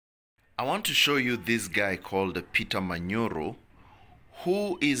I want to show you this guy called Peter Manyuru,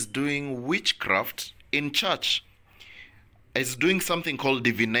 who is doing witchcraft in church. He's doing something called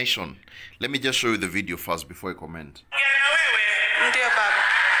divination. Let me just show you the video first before I comment.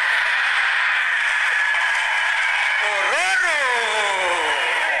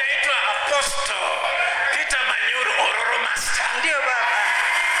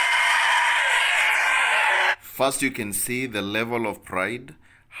 First, you can see the level of pride,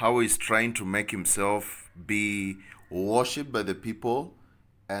 how he's trying to make himself be worshipped by the people,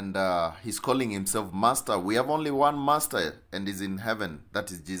 and he's calling himself master. We have only one master, and he's in heaven. That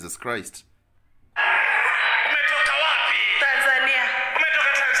is Jesus Christ.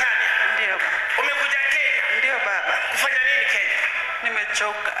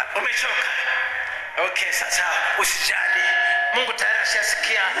 Okay, sasa usijali. Mungu tayari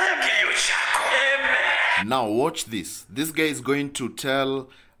ashasikia kilio chako. Amen. Now watch this. This guy is going to tell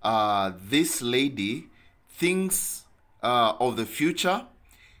this lady things of the future,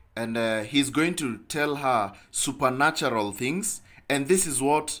 and he's going to tell her supernatural things, and this is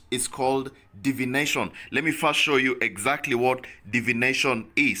what is called divination. Let me first show you exactly what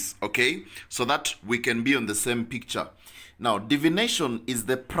divination is, okay? So that we can be on the same picture. Now, divination is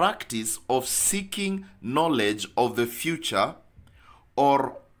the practice of seeking knowledge of the future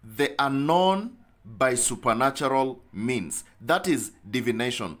or the unknown by supernatural means. That is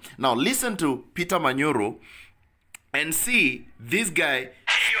divination. Now, listen to Peter Manyuru and see this guy.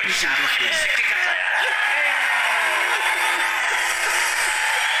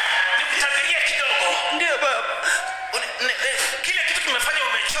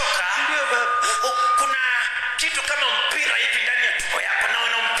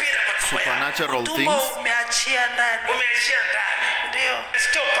 Supernatural things.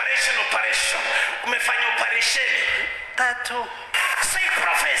 Say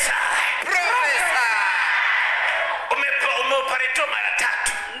professor.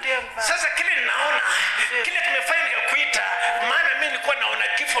 Sasa kile naona kile kimefanya kuita maana mimi nilikuwa naona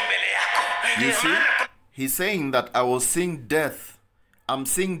kifo mbele yako. You see, he's saying that I was seeing death. I'm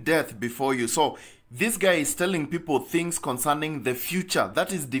seeing death before you. So this guy is telling people things concerning the future.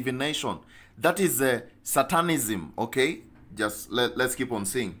 That is divination. That is satanism, okay? Just let's keep on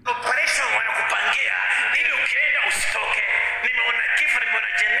seeing. Operation wanakupangia ili ukienda usitoke. Nimeona kifo, nimeona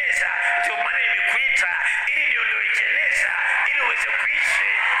jeneza, ndio maana nimekuita ili niondoe jeneza ili uweze kuishi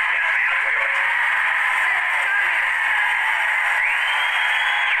miaka yako yote.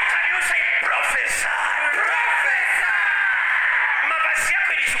 Can you say professor? Professor. Mavazi yako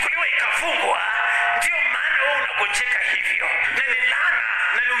ilichukuliwa ikafungwa. Ndio maana wewe unagonjeka hivyo. Na ni laana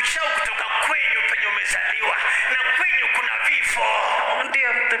na ni uchao kutoka kwenyu penye umezaliwa. Na kwenyu kuna vifo. Ndio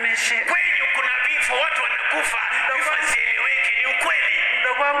mtumishi. Kwenyu kuna vifo, watu wanakufa. Vifo zieleweke, ni ukweli.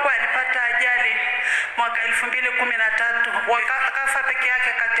 Mdogo wangu alipata ajali mwaka 2013. Wakafa peke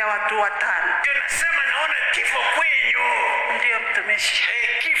yake kati ya watu 5. Ndio nasema naona kifo kwenyu. Ndio mtumishi.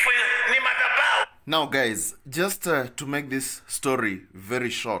 Kifo ni madhabahu. Now guys, just to make this story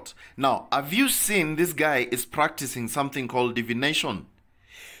very short. Now, have you seen this guy is practicing something called divination?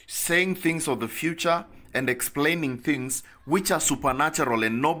 Saying things of the future and explaining things which are supernatural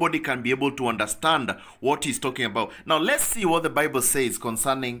and nobody can be able to understand what he's talking about. Now, let's see what the Bible says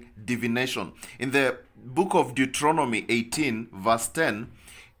concerning divination. In the book of Deuteronomy 18, verse 10,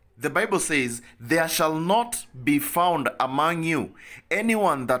 the Bible says, "There shall not be found among you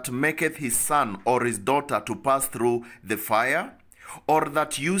anyone that maketh his son or his daughter to pass through the fire, or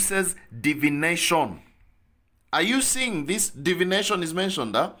that uses divination." Are you seeing this divination is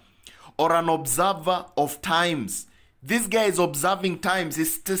mentioned? Or an observer of times. This guy is observing times.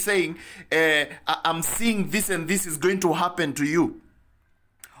 He's still saying, I'm seeing this and this is going to happen to you.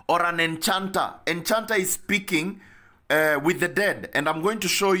 Or an enchanter. Enchanter is speaking with the dead, and I'm going to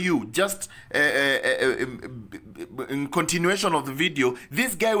show you just in continuation of the video.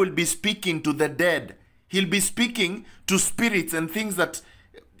 This guy will be speaking to the dead. He'll be speaking to spirits and things that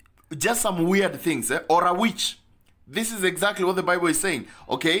just some weird things, or a witch. This is exactly what the Bible is saying.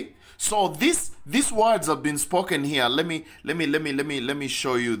 Okay, so these words have been spoken here. Let me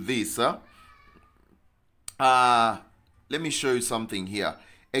show you this. Let me show you something here.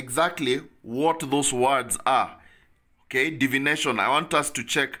 Exactly what those words are. Okay, divination. I want us to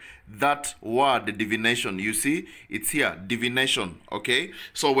check that word, divination. You see, it's here, divination. Okay,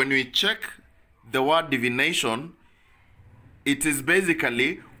 so when we check the word divination, it is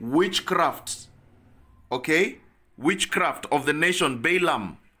basically witchcraft. Okay, witchcraft of the nation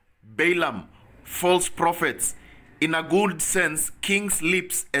Balaam, false prophets. In a good sense, kings'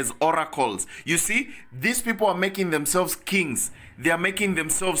 lips as oracles. You see, these people are making themselves kings. They are making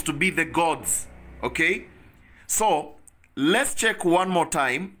themselves to be the gods. Okay? So, let's check one more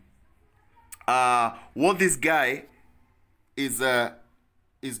time what this guy is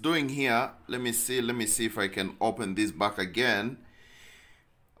doing here. Let me see if I can open this back again.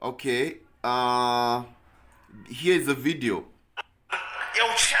 Okay. Here is the video. Ya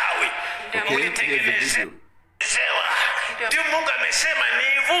uchawi. Okay, here's the video. Ndio Mungu amesema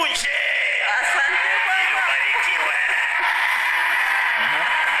nivunje. Asante Bwana.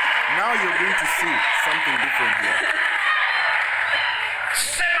 Now you're going to see something different here.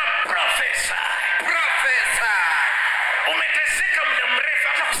 Sema profesa. Profesa. Umeteseka muda mrefu,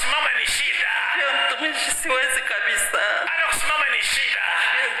 hata kusimama ni shida. Ndio mtumishi, siwezi kabisa. Hata kusimama ni shida.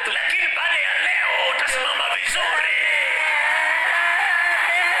 Lakini baada ya leo utasimama vizuri.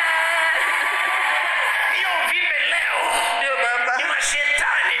 Hiyo vipe leo. Ndio baba. Ni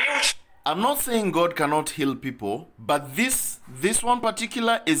mashetani, ni uchawi. I'm not saying God cannot heal people, but this one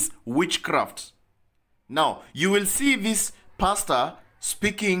particular is witchcraft. Now, you will see this pastor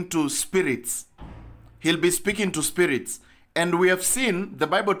speaking to spirits. He'll be speaking to spirits. And we have seen the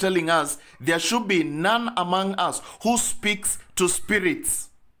Bible telling us there should be none among us who speaks to spirits,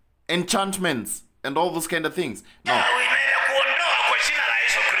 enchantments, and all those kind of things. Now, Inaenda kuondoa kwa jina la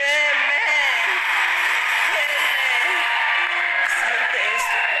Yesu Kristo.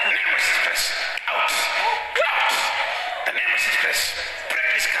 The name of Jesus Christ. Out. Out. The name of Jesus Christ. Break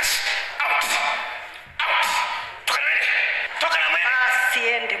this curse. Out. Out. Toka na nini? Toka na mwene.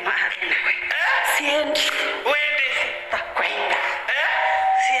 Siendi mahali nawe. Siendi. Uende. Takwenda.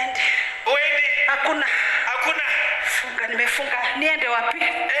 Siendi. Uende. Hakuna. Hakuna. Funga, nimefunga. Niende wapi?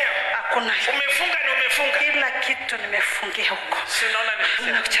 Hakuna. Umefunga ni umefunga. Kila kitu nimefungia huko. Si unaona ni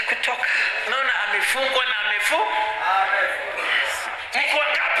Hamna cha kutoka. Naona amefungwa na Mko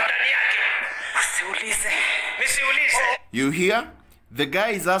wangapi ndani yake? Usiulize. Nisiulize. you hear? The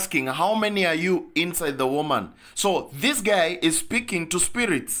guy is asking, how many are you inside the woman? So this guy is speaking to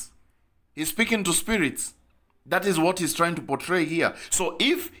spirits. He's speaking to spirits. That is what he's trying to portray here. So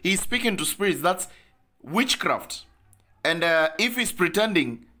if he's speaking to spirits, that's witchcraft. And if he's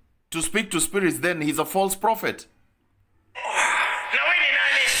pretending to speak to spirits, then he's a false prophet. Na wewe ni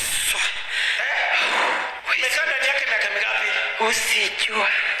nani? Umekaa ndani yake miaka mingapi? Usijua.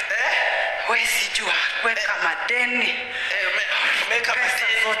 Wewe sijua. Weka madeni. Umeweka Pesa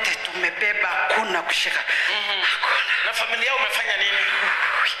madeni. zote tumebeba, hakuna kushika. Hakuna. Na familia yao umefanya nini?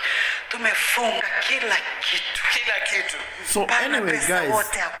 Tumefunga kila kitu. Kila kitu. So anyway, guys,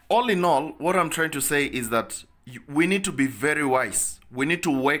 all in all, what I'm trying to say is that we need to be very wise. We need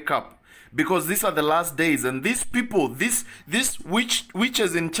to wake up. Because these are the last days. And these people, these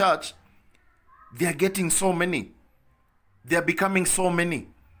witches in church, they are getting so many. They are becoming so many.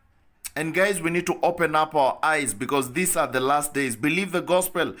 And guys, we need to open up our eyes because these are the last days. Believe the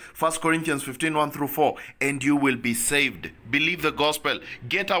gospel. 1 Corinthians 15, 1 through 4. And you will be saved. Believe the gospel.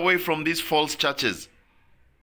 Get away from these false churches.